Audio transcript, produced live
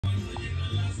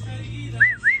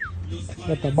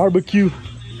Got the barbecue.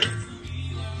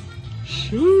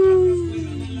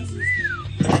 Shoo.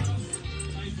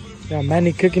 Got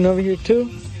Manny cooking over here too.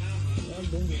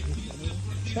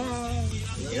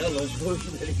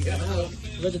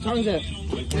 Where the tongues at?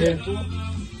 Here.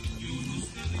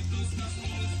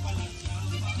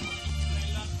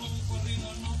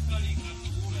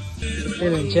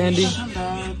 Feeling Chandy?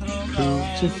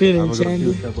 She feeling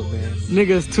Chandy?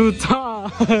 Nigga's too tall.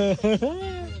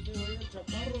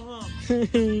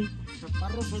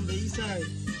 Chaparro from the east side.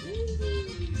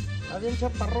 ¿Está bien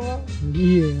chaparro?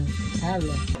 Yeah,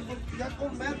 habla.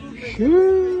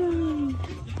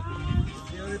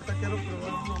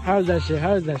 How's that shit?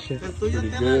 How's that shit? ¿El tuyo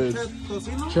tiene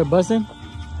tocino? Shit bussin'?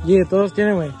 Yeah, todos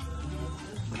tienen, wey.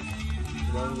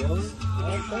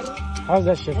 How's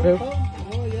that shit, Phil?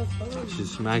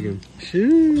 She's smacking.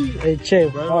 Shoot. Hey, Che.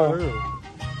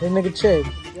 Hey, nigga, Che.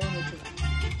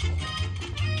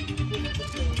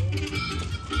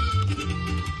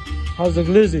 How's the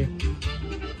glizzy?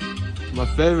 My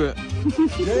favorite.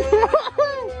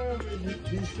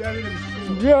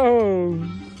 Yo.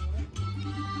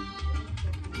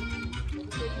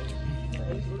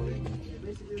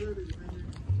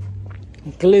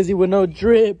 Glizzy with no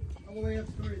drip.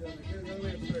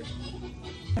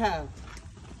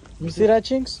 You see that,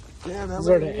 Chinks? Yeah, Those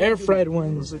are the air fried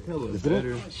ones.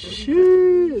 Better.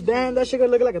 Shoot. Damn, that shit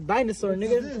gonna look like a dinosaur,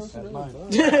 nigga.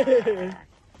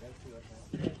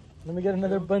 Let me get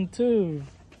another bun too.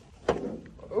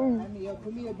 Ooh.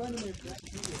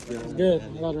 It's good. A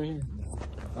lot right here.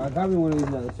 I got me one of these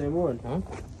now, the same one, huh?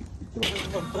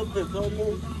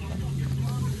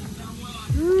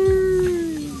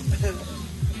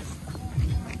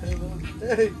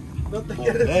 Hey, no te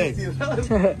quieres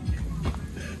retirar.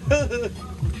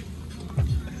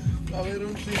 A ver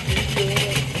un chiquito.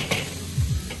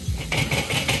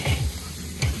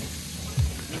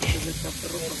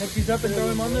 He's up and throw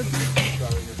him on this.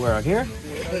 Where, out here?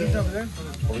 He's over there.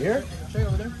 Over here? Straight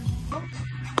over there.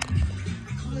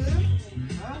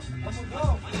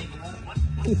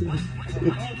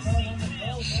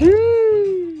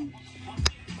 Shoo!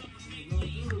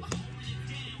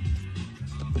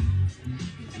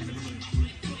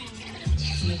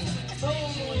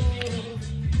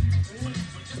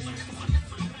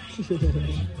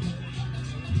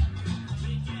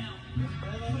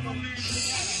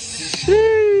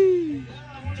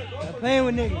 Playing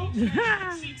with niggas.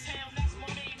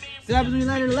 ¿Qué happens when you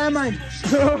light a landmine?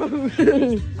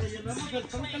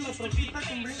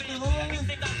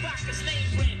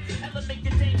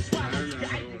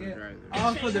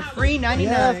 Oh, for the free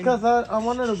 99. Yeah, because I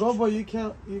wanted to go, but you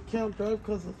can't drive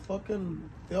because the fucking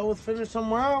they always finish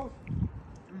somewhere else.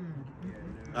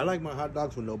 I like my hot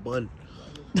dogs with no bun.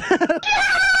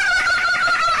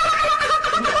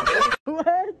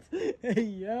 What? Hey,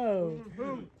 yo.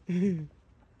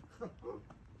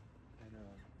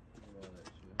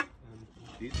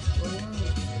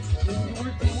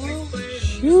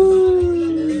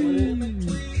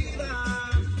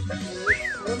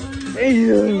 Hey,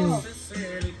 yo.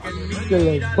 Feel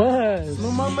like buzz. No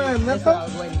mames, neta.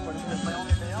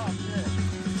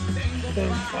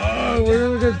 Oh, we're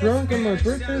gonna get drunk on my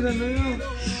birthday then, nigga.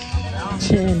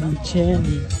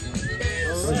 Chandy.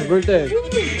 When's your birthday?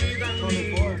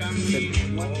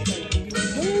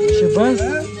 Your buzz?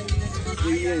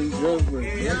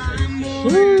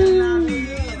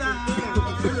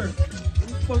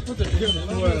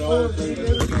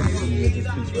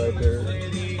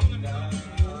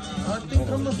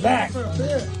 Back.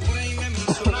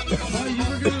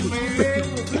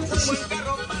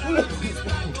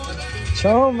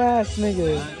 Chom ass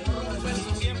nigga.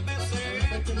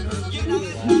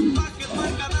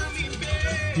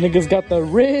 Niggas got the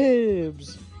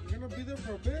ribs. You're gonna be there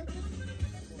for a bit?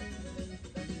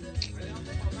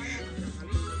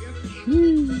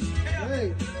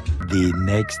 Hey. The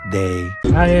next day.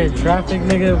 Out here in traffic,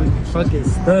 nigga, we fucking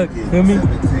stuck, feel me?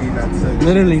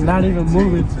 Literally not even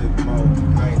moving.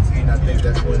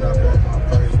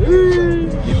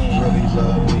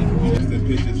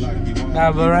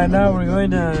 Nah, but right now we're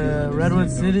going to Redwood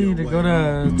City to go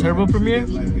to Turbo Premiere.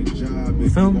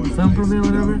 Film premiere,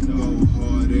 whatever.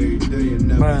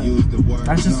 But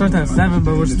that should start at 7,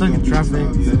 but we're stuck in traffic. So.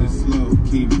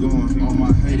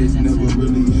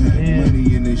 Yeah.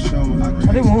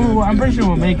 I think I'm pretty sure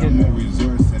we'll make it.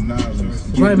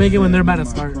 We'll probably make it when they're about to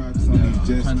start.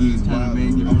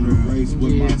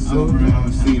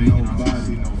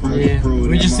 Yeah,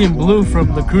 we just seen Blue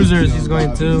from the Cruisers. He's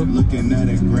going too.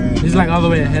 He's like all the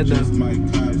way ahead though.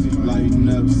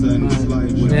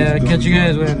 But, yeah, catch you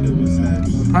guys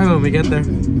probably when we get there,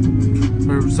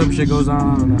 or some shit goes on.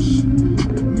 I don't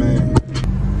know.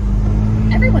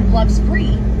 Everyone loves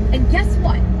free. And guess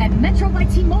what? At Metro by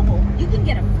T-Mobile, you can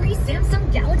get a free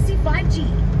Samsung Galaxy 5G.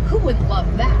 Who wouldn't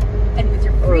love that? And with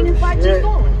your free new 5G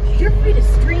phone, you're free to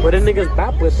stream. What the niggas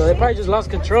bap with though? They probably just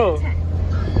lost control.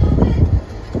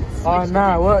 Oh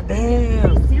nah, what?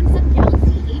 Damn. Samsung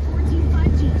Galaxy A14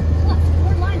 5G plus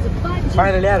 4 lines of 5G.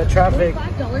 Finally out of traffic.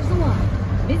 $5 a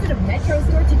line. Visit a Metro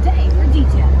store today for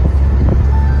details.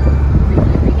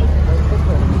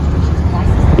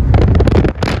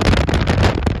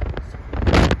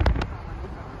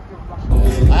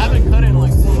 I haven't cut in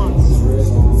like 4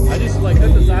 months. I just like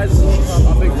cut the sides of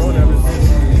how big grown ever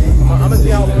since. I'm gonna see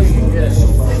how long you can get.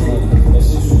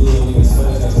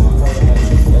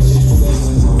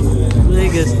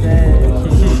 Nigga stack.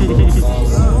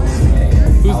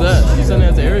 Who's that? You sending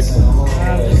that to Eric?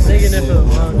 I'm just taking it for the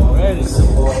vlog already.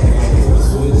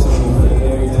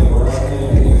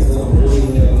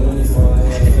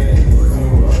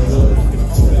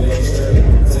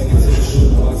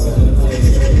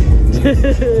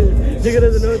 Nigga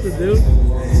doesn't know what to do.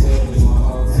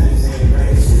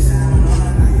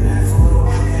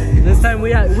 This time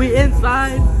we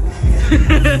inside.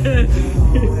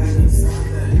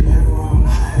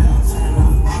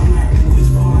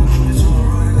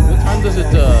 What time does it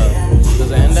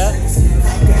end at?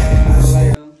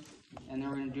 And then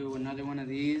we're gonna do another one of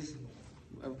these.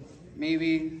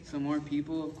 Maybe some more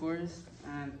people, of course.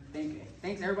 And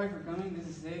thanks everybody for coming. This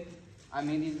is sick. I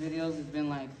made these videos. It's been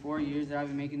like 4 years that I've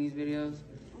been making these videos,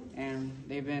 and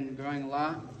they've been growing a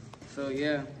lot. So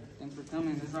yeah, thanks for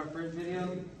coming. This is our first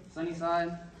video,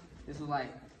 Sunnyside. This was like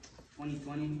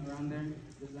 2020, around there,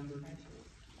 December.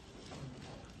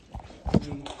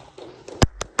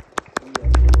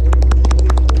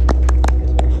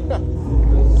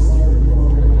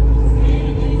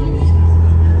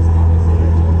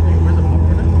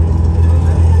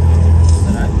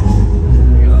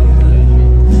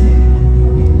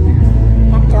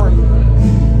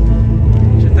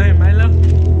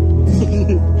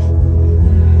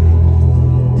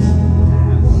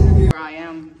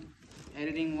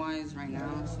 Right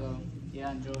now, so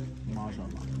yeah, enjoy.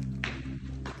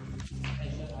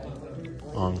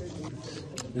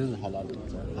 This is halal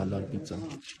pizza. Halal pizza.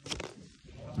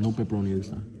 No pepperoni this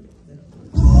time.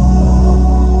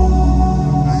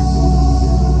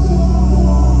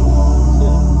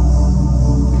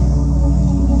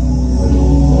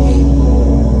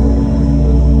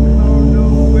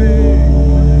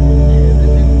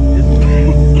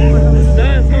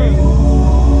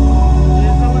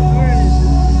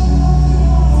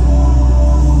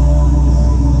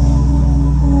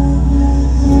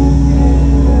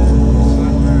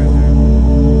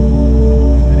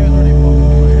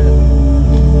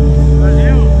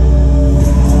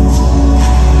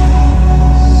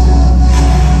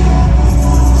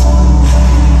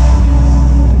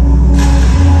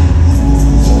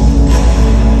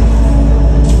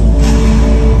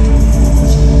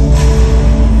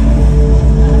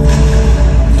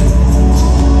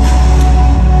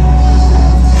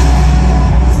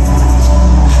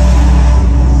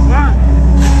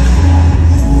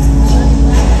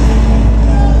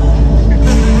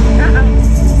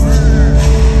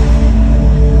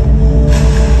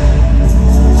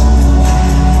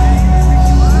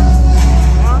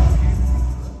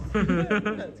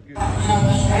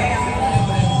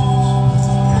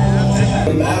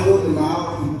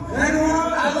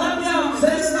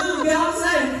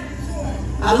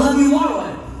 I love you more.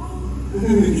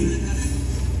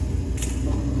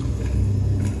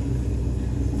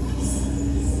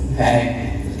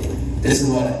 Hey, this is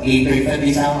what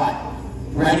E350 sound like.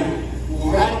 Ready?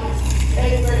 Ready?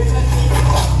 E350.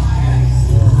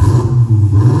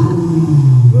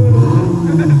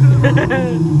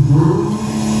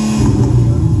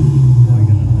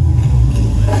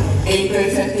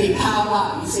 E350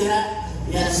 power. You see that?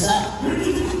 Yes, sir.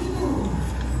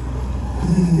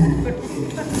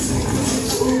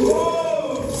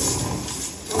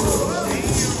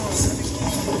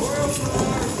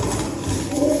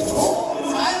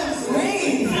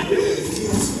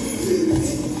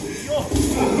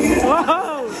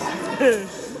 I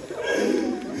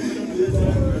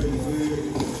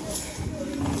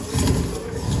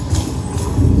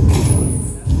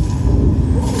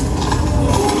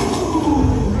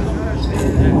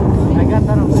got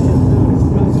that on video too.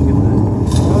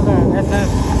 Those are SF.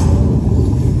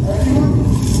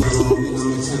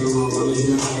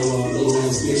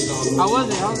 How was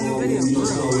it? How was the video?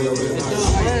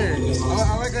 I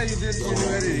like how you did your new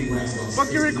editing.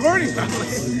 Fuck your recording.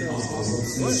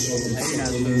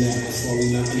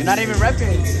 You're not even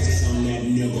repping.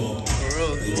 For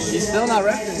real. He's still not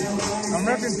repping. I'm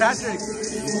repping Patrick.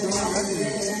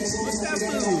 What's that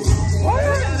food? What?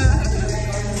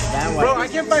 Bro, I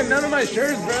can't find none of my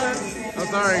shirts, bro. I'm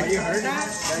sorry. You heard that?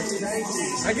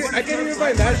 I can't even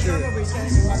find that shirt.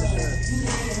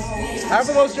 Half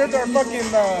of those shirts are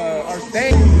fucking are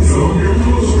stained.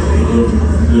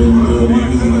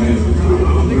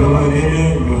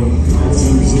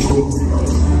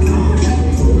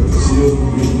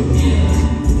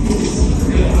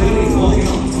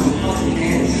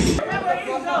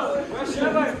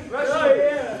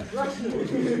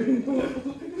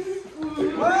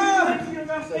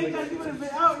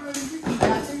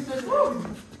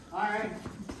 Alright.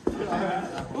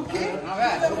 Okay. Not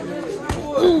bad.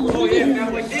 Oh yeah,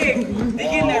 fat boy,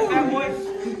 dig in there, fat boy.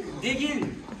 Dig in.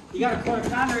 You got a quarter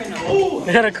pounder in there. Oh, I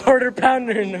got a quarter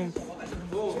pounder in them.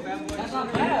 fat boy. That's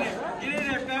not bad. Get in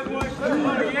there, fat boy.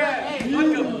 Oh yeah. Hey,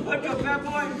 look up, fat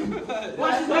boy. Look up.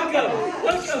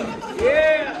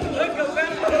 Yeah, look up,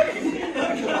 fat boy.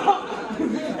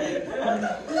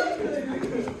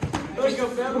 Look up,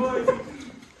 fat boy.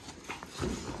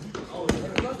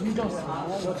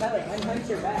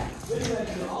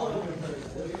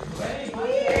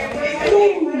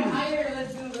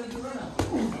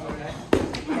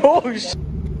 Oh shit.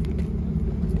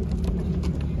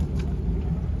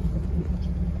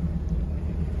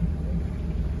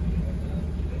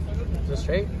 Is it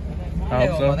straight? I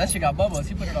hope so. That shit got bubbles.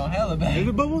 He put it on hella bad. Is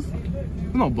it bubbles?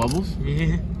 There's no bubbles.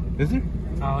 Yeah. Is there?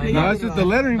 Oh, No, it's just the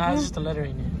lettering. Nah, fool. it's just the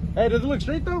lettering. Hey, does it look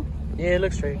straight though? Yeah, it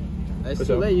looks straight. It's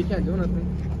too late. You can't do nothing.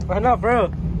 Why not,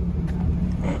 bro?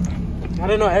 I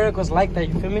didn't know Eric was like that.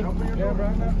 You feel me? Yeah, bro.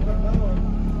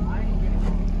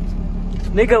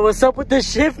 Nigga, what's up with the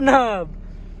shift knob?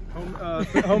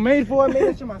 Homemade for I made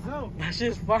that shit myself. That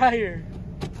shit's fire.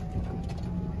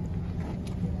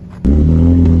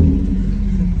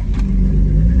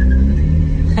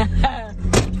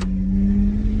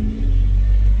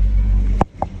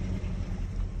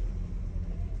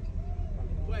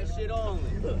 Wet shit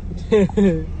only.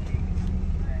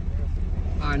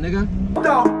 Alright, nigga.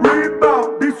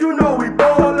 Rebound, bitch, you know we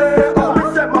ballin'.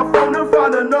 Always check my phone and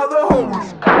find another home.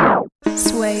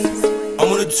 I'm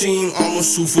on a team,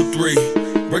 almost 2 for 3.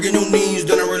 Breaking your knees,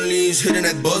 then I release, hitting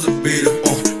that buzzer beater.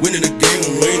 Winning the game,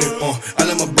 I'm winning. I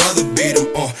let my brother beat him.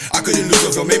 I couldn't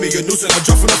lose if I made me a nuisance. I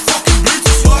drop from the fucking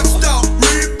bleachers. Boxed out,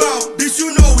 rebound, bitch,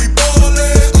 you know we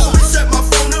ballin'. Always check my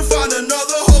phone and find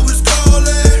another hoe is calling.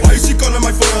 Why is she calling my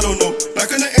phone? I don't know. Not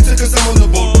gonna answer cause I'm on the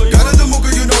boat. Got in the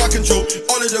mocha, you know I control.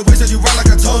 All of the ways that you ride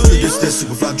like I told you. This that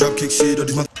super fly drop kick shit, or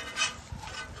these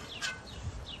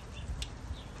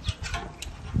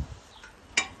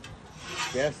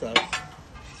Yes, us.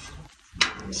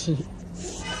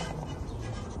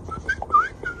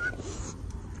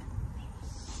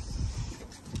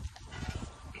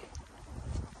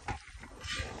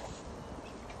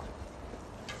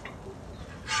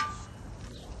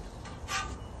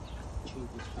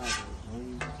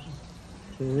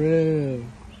 For real.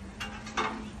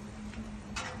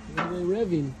 What are they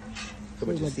revving? So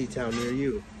much of C-Town near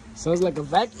you. Sounds like a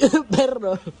vacuum.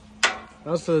 Perro.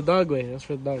 That's for the dog way. That's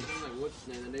for the dog.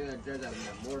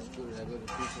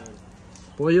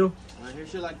 Pollo. When I hear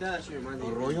shit like that shit reminds me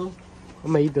of Arroyo.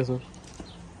 I'm gonna eat this one.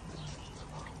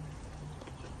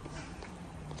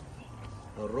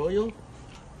 Arroyo?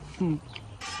 Hmm.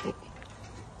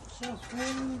 Shut up,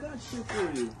 man. Got shit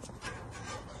for you.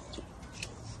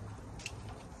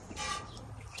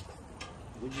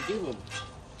 What'd you give him?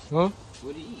 Huh?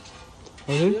 What'd he eat?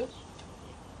 Okay.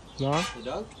 Nah. The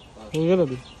dog? What's it gonna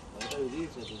be? I thought he was eating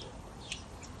something.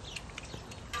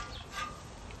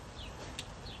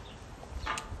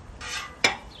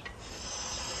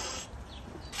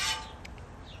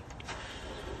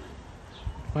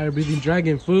 Fire breathing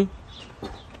dragon, fool.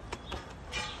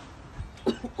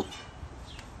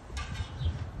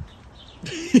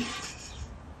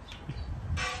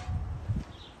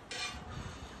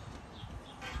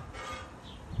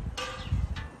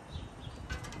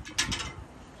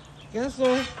 Guess so.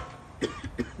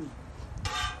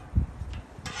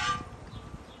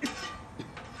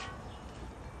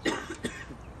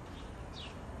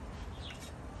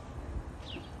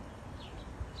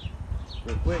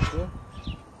 Real quick, huh?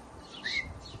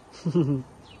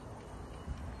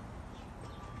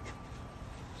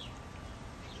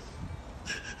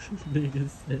 Nigga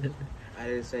said. I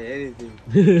didn't say anything.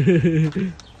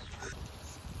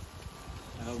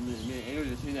 Oh, me and Angel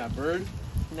just seen that bird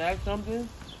snag something.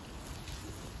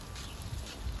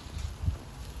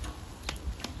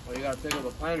 Well, you gotta pick up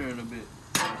a planter in a bit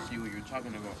to see what you're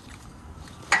talking about.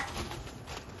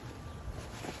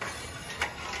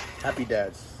 Happy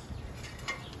dads.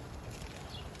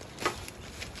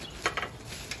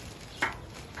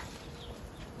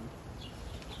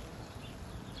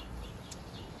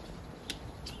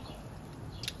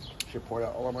 Shit poured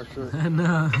out all on my shirt. I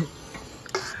know.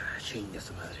 Chinga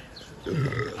su madre.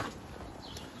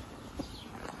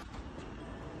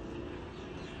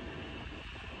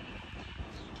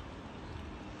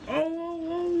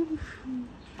 Oh.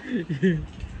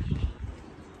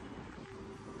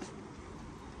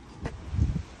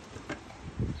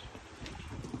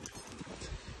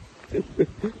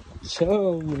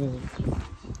 Show me.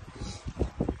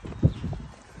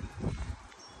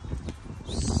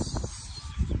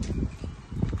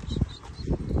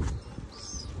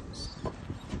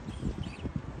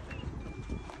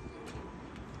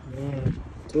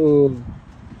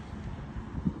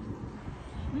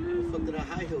 Where the fuck did that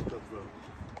high heel come from?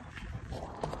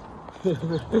 I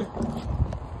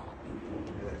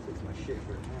gotta fix my shit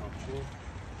for now, shit.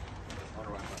 All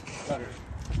around my cutter.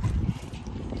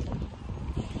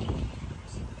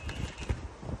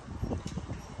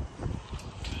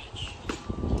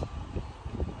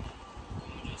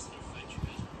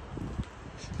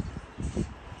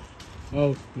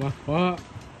 Oh, my fault.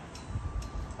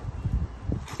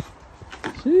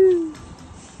 Jeez.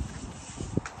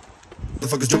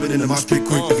 Motherfuckers jumping in the mosh pit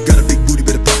quick. If you got a big booty,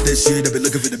 better pop that shit. I've been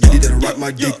looking for the bitty that'll rock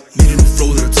my dick. Need a new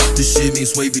flow that'll top this shit. Me and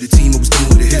Sway be the team, always coming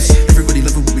with the hits. Everybody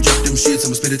love it when we drop them shits.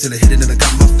 I'ma spin it till I hit it and I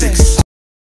got my fix.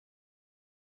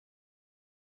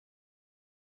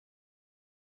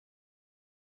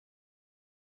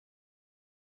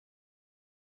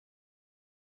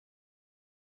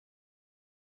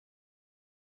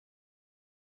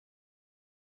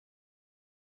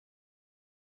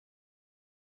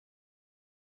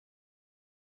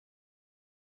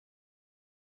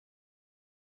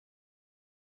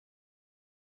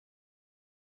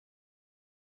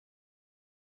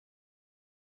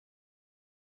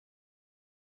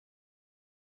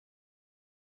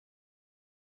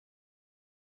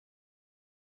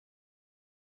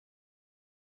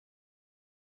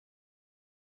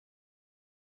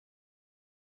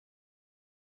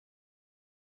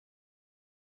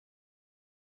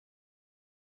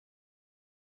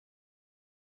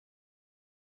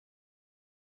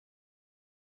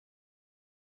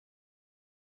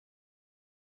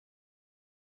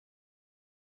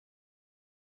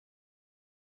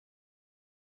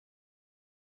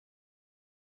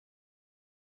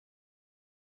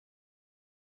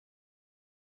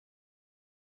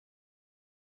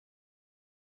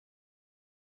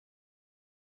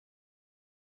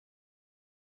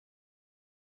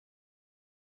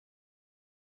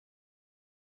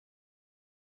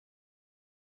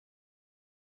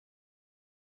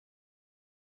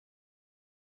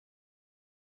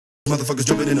 Motherfuckers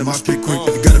jumping in the mosh pit quick.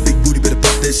 If you got a big booty, better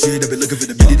pop that shit. I've been looking for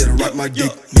the bitty that'll rock my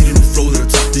dick. Need a new flow that'll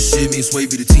top this shit. Me and Sway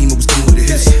be the team, always coming with the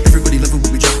hits. Everybody love it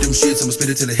when we drop them shits. I'ma spin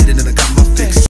it till I hit it and I got my fix.